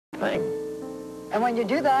thing. And when you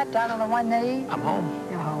do that, down on the one knee, I'm home.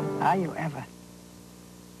 you're home. Are you ever?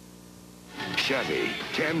 Chevy,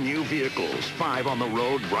 10 new vehicles, 5 on the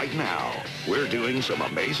road right now. We're doing some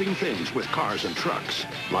amazing things with cars and trucks,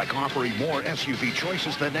 like offering more SUV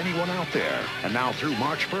choices than anyone out there. And now through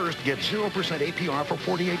March 1st, get 0% APR for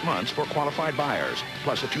 48 months for qualified buyers,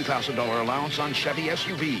 plus a $2,000 allowance on Chevy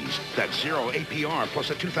SUVs. That's 0 APR plus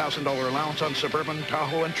a $2,000 allowance on Suburban,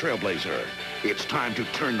 Tahoe, and Trailblazer. It's time to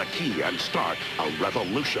turn the key and start a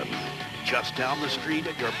revolution. Just down the street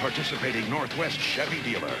at your participating Northwest Chevy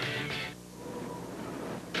dealer.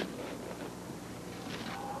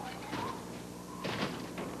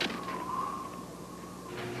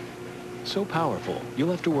 So powerful,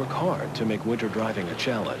 you'll have to work hard to make winter driving a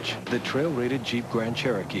challenge. The trail-rated Jeep Grand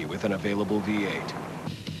Cherokee with an available V8.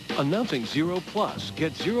 Announcing Zero Plus.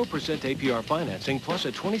 Get 0% APR financing plus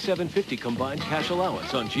a $2,750 combined cash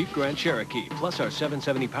allowance on Jeep Grand Cherokee, plus our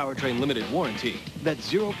 770 powertrain limited warranty. That's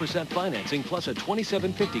 0% financing plus a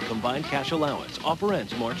 $2,750 combined cash allowance. Offer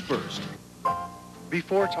ends March 1st.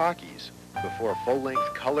 Before talkies, before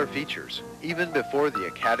full-length color features, even before the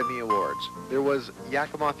Academy Awards, there was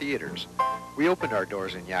Yakima Theatres. We opened our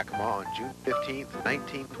doors in Yakima on June 15,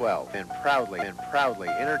 1912, and proudly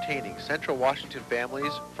entertaining Central Washington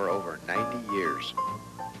families for over 90 years.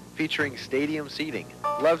 Featuring stadium seating,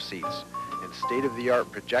 love seats, and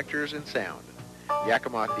state-of-the-art projectors and sound.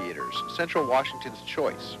 Yakima Theatres, Central Washington's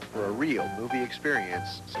choice for a real movie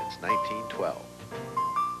experience since 1912.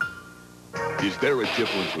 Is there a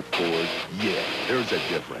difference with Ford? Yeah, there's a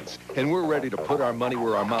difference. And we're ready to put our money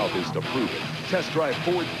where our mouth is to prove it. Test drive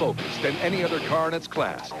Ford Focus than any other car in its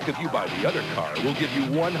class. If you buy the other car, we'll give you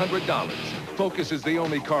 $100. Focus is the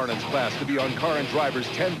only car in its class to be on Car and Driver's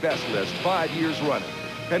 10 Best list 5 years running.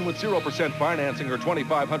 And with 0% financing or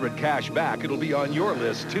 $2,500 cash back, it'll be on your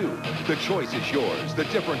list, too. The choice is yours. The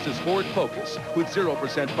difference is Ford Focus with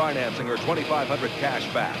 0% financing or $2,500 cash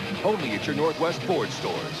back. Only at your Northwest Ford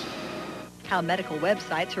stores. How medical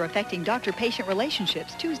websites are affecting doctor-patient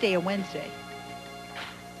relationships, Tuesday and Wednesday.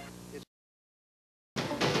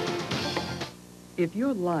 If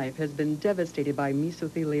your life has been devastated by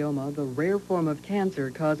mesothelioma, the rare form of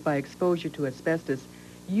cancer caused by exposure to asbestos,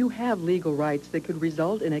 you have legal rights that could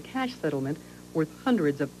result in a cash settlement worth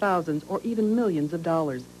hundreds of thousands or even millions of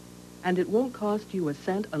dollars. And it won't cost you a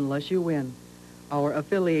cent unless you win. Our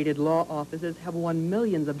affiliated law offices have won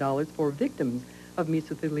millions of dollars for victims of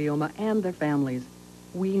mesothelioma and their families.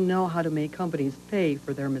 We know how to make companies pay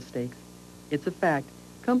for their mistakes. It's a fact.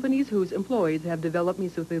 Companies whose employees have developed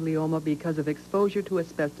mesothelioma because of exposure to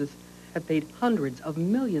asbestos have paid hundreds of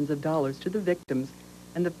millions of dollars to the victims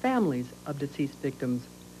and the families of deceased victims.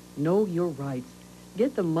 Know your rights.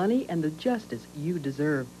 Get the money and the justice you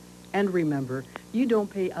deserve. And remember, you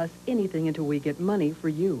don't pay us anything until we get money for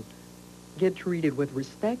you. Get treated with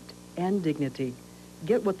respect and dignity.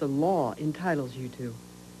 Get what the law entitles you to.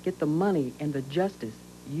 Get the money and the justice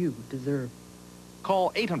you deserve. Call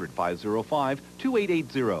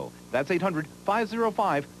 800-505-2880. That's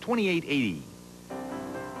 800-505-2880.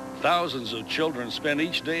 Thousands of children spend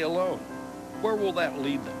each day alone. Where will that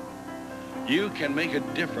lead them? You can make a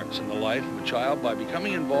difference in the life of a child by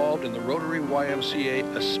becoming involved in the Rotary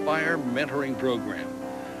YMCA Aspire Mentoring Program.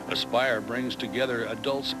 Aspire brings together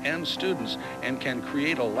adults and students and can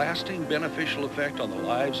create a lasting beneficial effect on the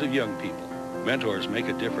lives of young people. Mentors make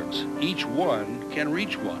a difference. Each one can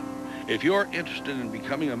reach one. If you're interested in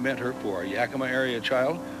becoming a mentor for a Yakima area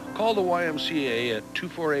child, call the YMCA at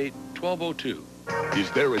 248-1202.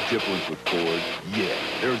 Is there a difference with Ford? Yeah,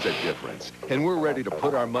 there's a difference. And we're ready to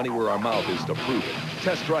put our money where our mouth is to prove it.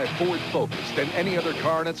 Test drive Ford Focus than any other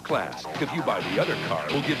car in its class. If you buy the other car,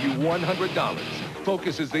 we'll give you $100.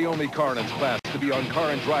 Focus is the only car in its class to be on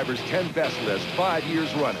Car and Driver's 10 Best list 5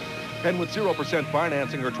 years running. And with 0%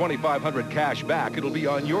 financing or $2,500 cash back, it'll be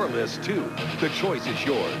on your list, too. The choice is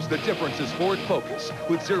yours. The difference is Ford Focus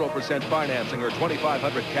with 0% financing or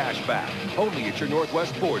 $2,500 cash back. Only at your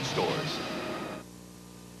Northwest Ford stores.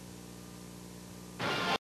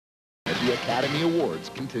 As the Academy Awards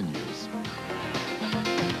continues.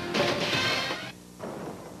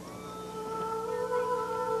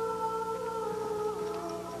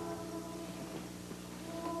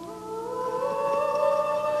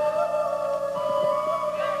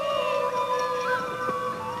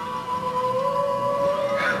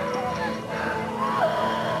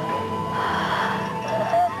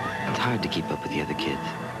 Hard to keep up with the other kids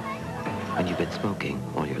when you've been smoking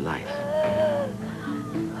all your life.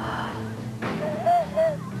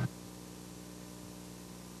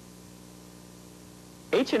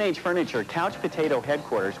 H&H Furniture Couch Potato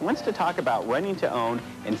Headquarters wants to talk about renting to own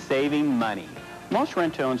and saving money. Most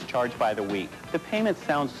rent-to-owns charge by the week. The payments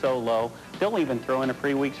sound so low, they'll even throw in a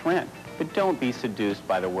free week's rent. But don't be seduced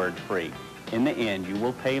by the word free. In the end, you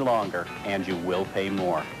will pay longer, and you will pay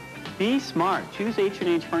more. Be smart. Choose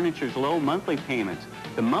H&H Furniture's low monthly payments.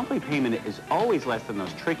 The monthly payment is always less than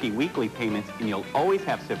those tricky weekly payments, and you'll always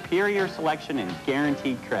have superior selection and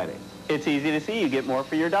guaranteed credit. It's easy to see you get more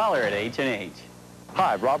for your dollar at H&H.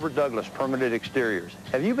 Hi, Robert Douglas, Permanent Exteriors.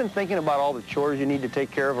 Have you been thinking about all the chores you need to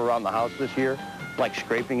take care of around the house this year, like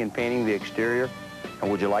scraping and painting the exterior? And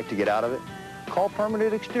would you like to get out of it? Call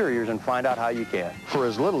Permanent Exteriors and find out how you can for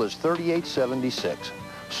as little as $38.76.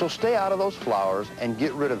 So stay out of those flowers and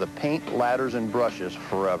get rid of the paint, ladders, and brushes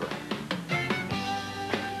forever.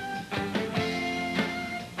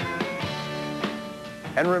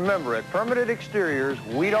 And remember, at Permanent Exteriors,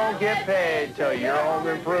 we don't get paid till your home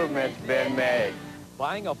improvement's been made.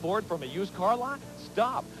 Buying a Ford from a used car lot?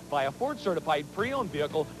 Stop. Buy a Ford-certified pre-owned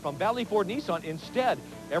vehicle from Valley Ford-Nissan instead.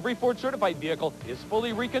 Every Ford-certified vehicle is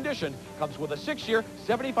fully reconditioned, comes with a 6-year,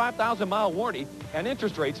 75,000-mile warranty, and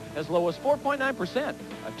interest rates as low as 4.9%.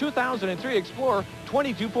 A 2003 Explorer,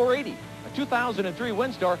 $22,480. A 2003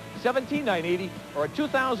 Windstar, $17,980. Or a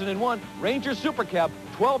 2001 Ranger Super Cab,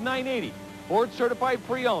 $12,980. Ford certified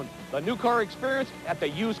pre-owned. The new car experience at the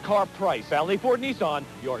used car price. Valley Ford Nissan,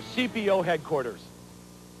 your CPO headquarters.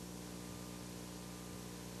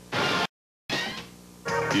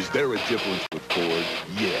 Is there a difference with Ford?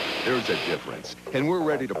 Yeah, there's a difference. And we're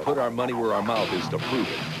ready to put our money where our mouth is to prove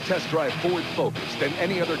it. Test drive Ford Focus than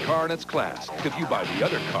any other car in its class. If you buy the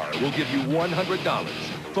other car, we'll give you $100.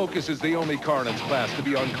 Focus is the only car in its class to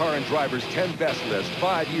be on Car and Driver's 10 Best list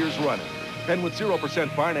 5 years running. And with 0%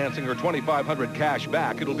 financing or $2,500 cash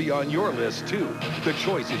back, it'll be on your list, too. The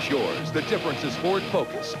choice is yours. The difference is Ford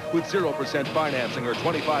Focus with 0% financing or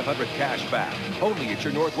 $2,500 cash back. Only at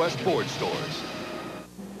your Northwest Ford stores.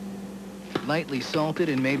 Lightly salted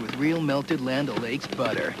and made with real melted Land O'Lakes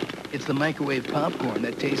butter. It's the microwave popcorn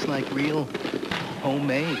that tastes like real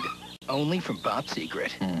homemade. Only from Pop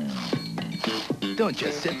Secret. Don't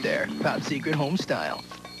just sit there. Pop Secret Homestyle.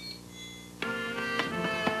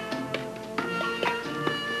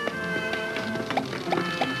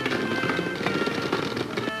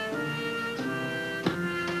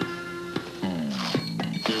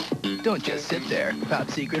 Don't just sit there. Pop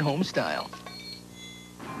Secret Homestyle.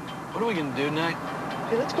 What are we gonna do tonight?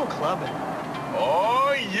 Hey, let's go clubbing.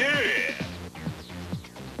 Oh, yeah!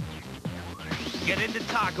 Get into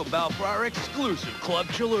Taco Bell for our exclusive Club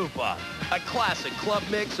Chalupa. A classic club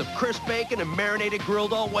mix of crisp bacon and marinated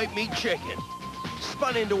grilled all-white meat chicken.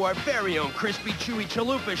 Spun into our very own crispy, chewy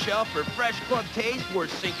Chalupa shell for fresh club taste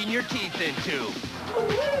worth sinking your teeth into.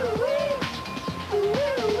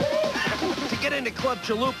 To get into Club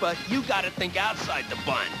Chalupa, you gotta think outside the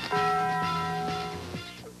bun.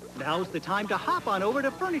 Now's the time to hop on over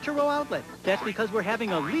to Furniture Row Outlet. That's because we're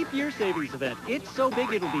having a leap year savings event. It's so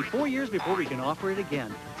big it'll be 4 years before we can offer it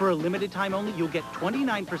again. For a limited time only, you'll get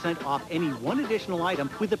 29% off any one additional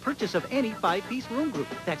item with the purchase of any 5-piece room group.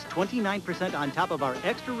 That's 29% on top of our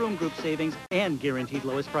extra room group savings and guaranteed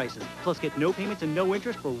lowest prices. Plus get no payments and no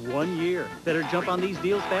interest for 1 year. Better jump on these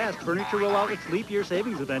deals fast. Furniture Row Outlet's leap year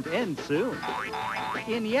savings event ends soon.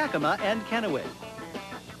 In Yakima and Kennewick.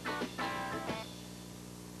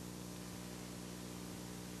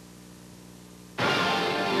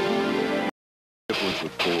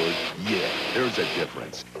 With Ford? Yeah, there's a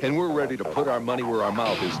difference. And we're ready to put our money where our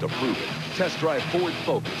mouth is to prove it. Test drive Ford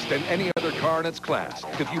Focus than any other car in its class.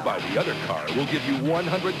 If you buy the other car, we'll give you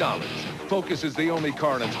 $100. Focus is the only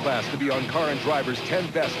car in its class to be on Car and Driver's 10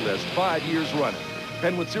 Best list 5 years running.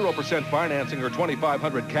 And with 0% financing or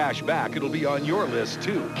 $2,500 cash back, it'll be on your list,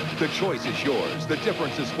 too. The choice is yours. The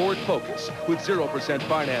difference is Ford Focus with 0%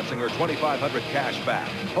 financing or $2,500 cash back.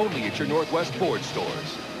 Only at your Northwest Ford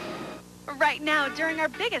stores. Right now, during our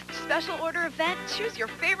biggest special order event, choose your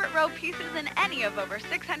favorite row pieces in any of over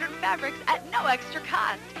 600 fabrics at no extra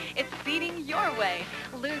cost. It's seating your way.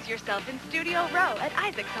 Lose yourself in Studio Row at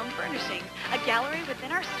Isaak's Home Furnishings, a gallery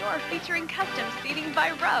within our store featuring custom seating by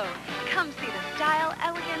row. Come see the style,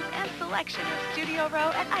 elegance, and selection of Studio Row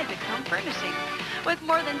at Isaak's Home Furnishings. With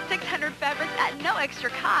more than 600 fabrics at no extra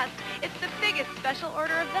cost, it's the biggest special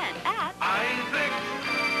order event at Isaak's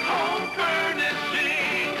Home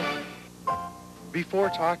Furnishings. Before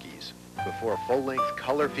talkies, before full-length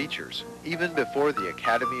color features, even before the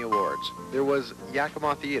Academy Awards, there was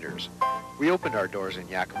Yakima Theatres. We opened our doors in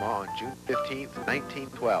Yakima on June 15th,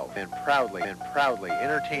 1912, and proudly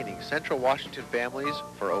entertaining Central Washington families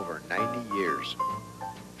for over 90 years.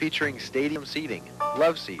 Featuring stadium seating,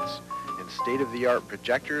 love seats, and state-of-the-art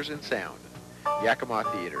projectors and sound. Yakima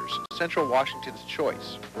Theatres, Central Washington's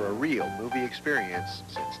choice for a real movie experience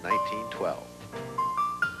since 1912.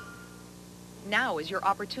 Now is your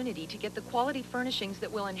opportunity to get the quality furnishings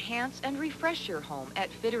that will enhance and refresh your home at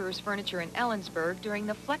Fitterer's Furniture in Ellensburg during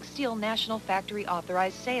the Flex Steel National Factory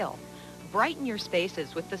Authorized Sale. Brighten your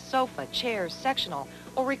spaces with the sofa, chairs, sectional,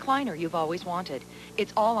 or recliner you've always wanted.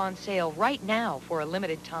 It's all on sale right now for a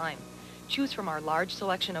limited time. Choose from our large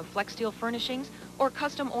selection of Flex Steel furnishings or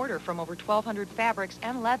custom order from over 1,200 fabrics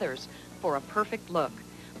and leathers for a perfect look.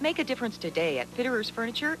 Make a difference today at Fitterer's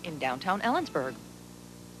Furniture in downtown Ellensburg.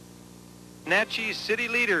 Natchez City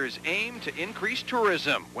Leaders aim to increase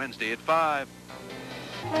tourism, Wednesday at 5.